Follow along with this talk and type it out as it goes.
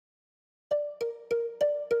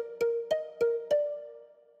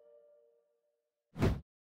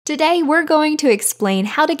Today, we're going to explain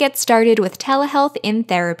how to get started with telehealth in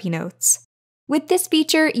TherapyNotes. With this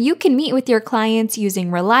feature, you can meet with your clients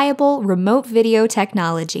using reliable remote video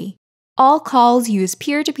technology. All calls use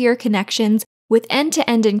peer-to-peer connections with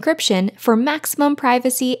end-to-end encryption for maximum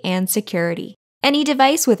privacy and security. Any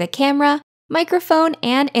device with a camera, microphone,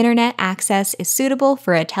 and internet access is suitable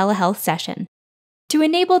for a telehealth session. To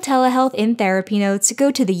enable telehealth in TherapyNotes,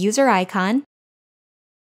 go to the user icon,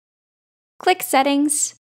 click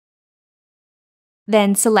Settings,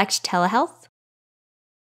 then select Telehealth.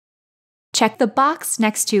 Check the box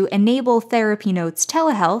next to Enable TherapyNotes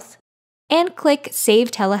Telehealth and click Save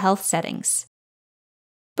Telehealth Settings.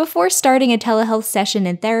 Before starting a telehealth session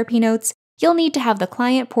in TherapyNotes, you'll need to have the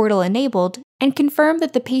client portal enabled and confirm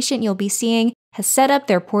that the patient you'll be seeing has set up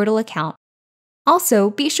their portal account. Also,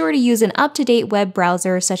 be sure to use an up-to-date web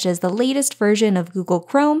browser such as the latest version of Google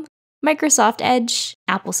Chrome, Microsoft Edge,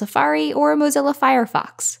 Apple Safari, or Mozilla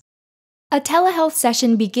Firefox. A telehealth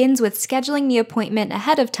session begins with scheduling the appointment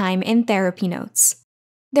ahead of time in TherapyNotes.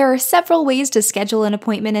 There are several ways to schedule an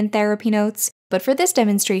appointment in TherapyNotes, but for this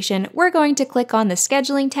demonstration, we're going to click on the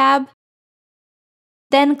Scheduling tab,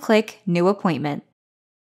 then click New Appointment.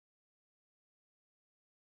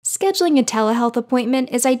 Scheduling a telehealth appointment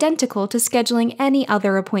is identical to scheduling any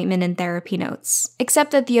other appointment in TherapyNotes,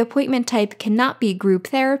 except that the appointment type cannot be group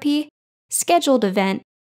therapy, scheduled event,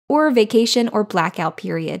 or vacation or blackout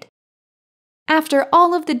period. After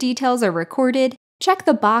all of the details are recorded, check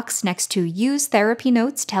the box next to Use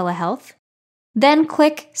TherapyNotes Telehealth, then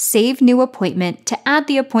click Save New Appointment to add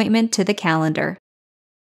the appointment to the calendar.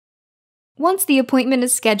 Once the appointment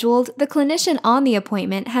is scheduled, the clinician on the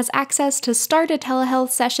appointment has access to start a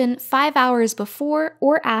telehealth session 5 hours before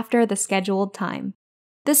or after the scheduled time.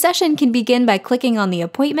 The session can begin by clicking on the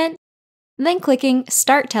appointment, then clicking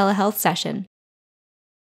Start Telehealth Session.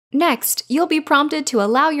 Next, you'll be prompted to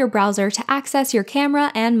allow your browser to access your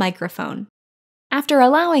camera and microphone. After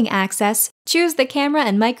allowing access, choose the camera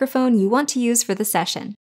and microphone you want to use for the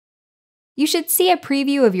session. You should see a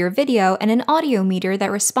preview of your video and an audio meter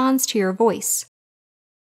that responds to your voice.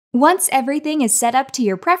 Once everything is set up to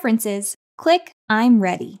your preferences, click I'm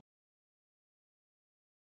ready.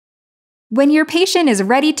 When your patient is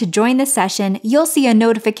ready to join the session, you'll see a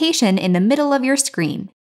notification in the middle of your screen.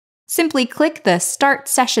 Simply click the Start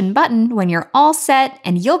Session button when you're all set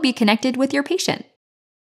and you'll be connected with your patient.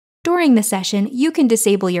 During the session, you can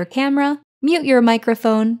disable your camera, mute your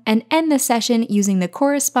microphone, and end the session using the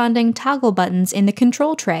corresponding toggle buttons in the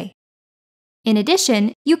control tray. In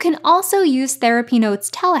addition, you can also use TherapyNotes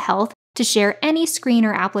Telehealth to share any screen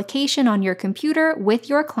or application on your computer with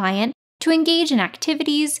your client to engage in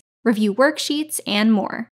activities, review worksheets, and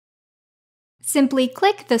more. Simply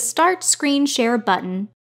click the Start Screen Share button,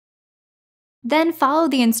 then follow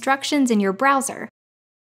the instructions in your browser.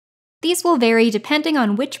 These will vary depending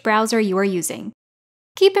on which browser you are using.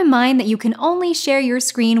 Keep in mind that you can only share your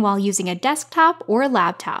screen while using a desktop or a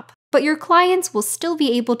laptop, but your clients will still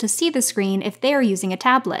be able to see the screen if they are using a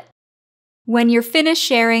tablet. When you're finished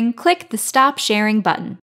sharing, click the Stop Sharing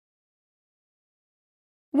button.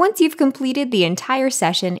 Once you've completed the entire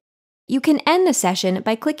session, you can end the session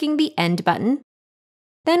by clicking the End button,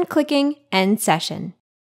 then clicking End Session.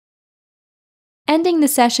 Ending the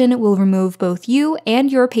session will remove both you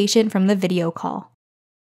and your patient from the video call.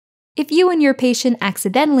 If you and your patient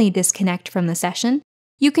accidentally disconnect from the session,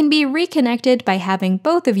 you can be reconnected by having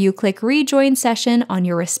both of you click Rejoin Session on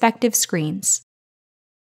your respective screens.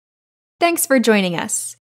 Thanks for joining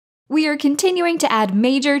us. We are continuing to add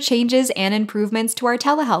major changes and improvements to our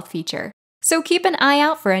telehealth feature, so keep an eye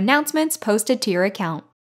out for announcements posted to your account.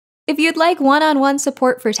 If you'd like one-on-one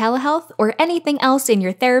support for telehealth or anything else in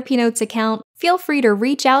your TherapyNotes account, feel free to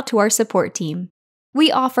reach out to our support team.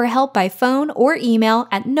 We offer help by phone or email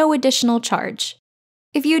at no additional charge.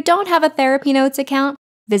 If you don't have a TherapyNotes account,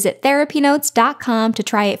 visit therapynotes.com to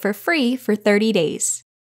try it for free for 30 days.